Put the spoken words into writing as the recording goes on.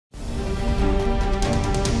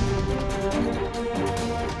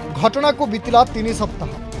घटना को बीतला 3 सप्ताह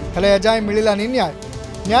हेले एजाए मिलानी न्याय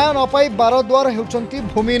न्याय न पाई बारद्वार होउछंती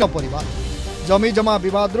भूमिहीन परिवार। जमी जमा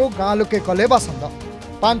विवाद गाँ लोके कले बासंद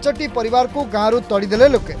 5टी परिवार को गाँव तड़ीदेले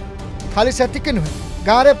लोके। खाली सेतिकी नुहे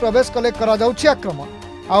गाँव में प्रवेश कले करा जाउछि आक्रमण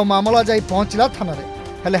आउ मामला जाई पहुंचला थाना रे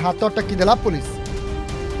हेले हाथ टेकीदेला पुलिस।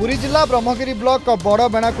 पुरी जिला ब्रह्मगिरी ब्लॉक बड़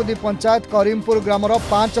बेणाकुदी पंचायत करीमपुर ग्रामर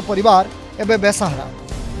 5 परिवार एबे बेसहारा।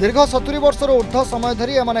 दीर्घ 70 वर्षर ऊर्ध्व समय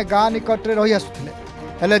धरी एमाने गाँ निकट में रही आसुथिले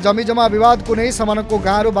हेले जमी जमा विवाद को नहीं सेमानकु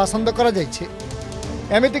गाँव बासंद करा जायछि।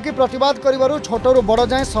 एमितिकी प्रतिवाद करिवारु छोटरू बड़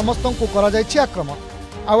जाए समस्त को करा जायछि आक्रमण।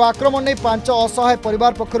 आउ आक्रमण नहीं 5 असहाय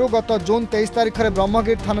परिवार पक्षरु गत जून 23 तारिख में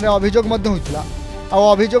ब्रह्मगिरी थाना रे अभियोग मध्य होइतिला।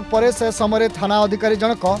 आउ अभियोग परे से समय थाना अधिकारी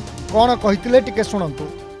जनक कौन कहितिले टिके सुनंतु।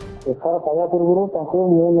 एफआईआर पाया पूर्व ताको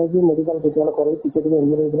मो नेकी मेडिकल ट्रीटमेंट करे टिके टिके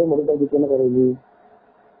इमरजेंसी मेडिकल ट्रीटमेंट करेगी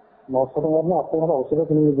 900 टका में आपन औषध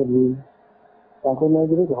किनि देली ताको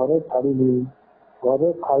नेकी घरे छाड़ीली घरे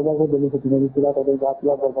खाइला को देली सेति नेकी पिला तके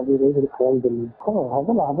जातला पर कभी रे खाइ देली हां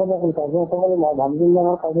हम ना हम ना कार्य समय धामदिन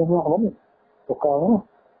ना कार्य समय हम तो का हो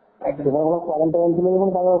जेना वाला क्वारंटाइन के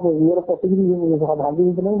लिए ताको ईयर प्रतिक्रिया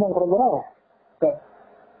धामदिन के लिए कर बरा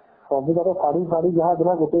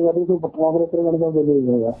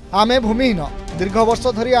आमे भूमिहीन दीर्घ वर्ष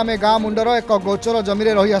धरी आमे गाँ मुंडर एक गोचर जमी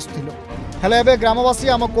रही आसुथिलु हेले एबे ग्रामवासी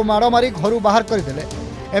आमको माड़ मारी घर बाहर करदेले।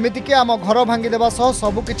 एमितिकी आम घर भांगीदेवा सह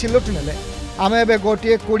सबकिछि लुटि नेले। आमे एबे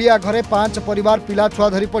गोटिए कुड़िया घरे 5 परिवार पिला छुआ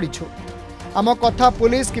धरी पड़ीछु। आम कथा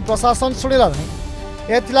पुलिस की प्रशासन शुणिला नहीं।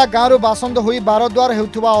 एथिला गाँव बासंद होई बारद्वार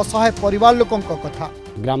हेउथुवा असहाय परिवार लोकंक कथा।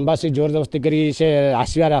 ग्रामवासी जोर जबरदस्ती करी से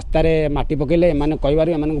आसवा रास्तार माटी पकेले एम कह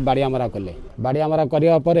बाड़ियामरा कले। बाड़ियामरा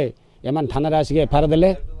करने एम थाना आसिक एफआईआर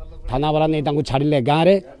देले। थाना वाला नहीं छाड़िले गाँव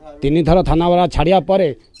में 3 थर थाना वाला छाड़िया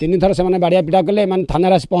 3 थर से बाड़िया पिटा कले थाना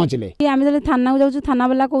आस पहुँचले। आम जो थाना जाऊँ थाना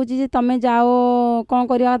वाला कहे तुम जाओ कौन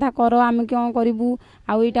करवा कथा कर आम क्यों करूँ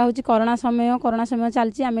आईटा हूँ करोना समय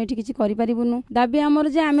चलती आम ये किसी करूँ दाबी आमर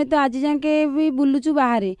जे आम तो आज जाके भी बुलुचु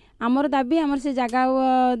बाहर आमर दाबी आमर से जगह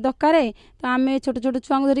दरकार तो आम छोट छोट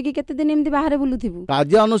छुआ धरिकी केते दिन एमती बाहर बुलुथिबु।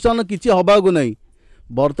 कार्यानुष्ठान किसी हबाक नहीं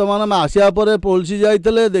बर्तमान आम आसिया पर पुलिस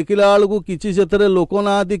जाइए देखला बेलू किसी से लोक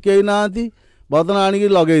ना कई ना बर्तमान आणिक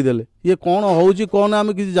लगेदेले ये कौन होउची कौन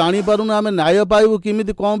आम किसी जानीपारूना आम न्याय पाइबू किमी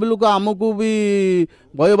कौन भी लोक आमको भी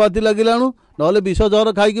भयबाती लगिलाणु ना विष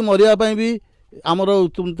जर खाई मरिया भी आमर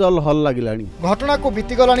उत्तुल हल लगिला। घटना को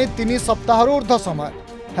बीतीगला 3 सप्ताह ऊर्ध्व समय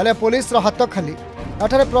हेले पुलिस हाथ खाली।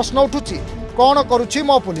 एठारे प्रश्न उठुची कौन करुची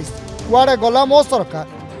मो पुलिस कुआडे गला मो सरकार।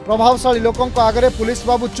 प्रभावशाली लोकों आगे पुलिस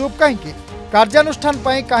बाबू चुप कहीं कार्यानुष्ठान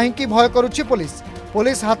कहीं भय करुची पुलिस।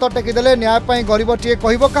 पुलिस हाथ टेकीदेले न्याय पाई गरीबटीए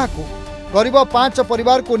कहब क्या गरीब 5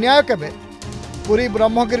 परिवार को न्याय केबे। पुरी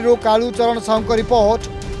ब्रह्मगिरी कालूचरण साहू रिपोर्ट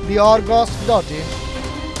दी अर्गस.in।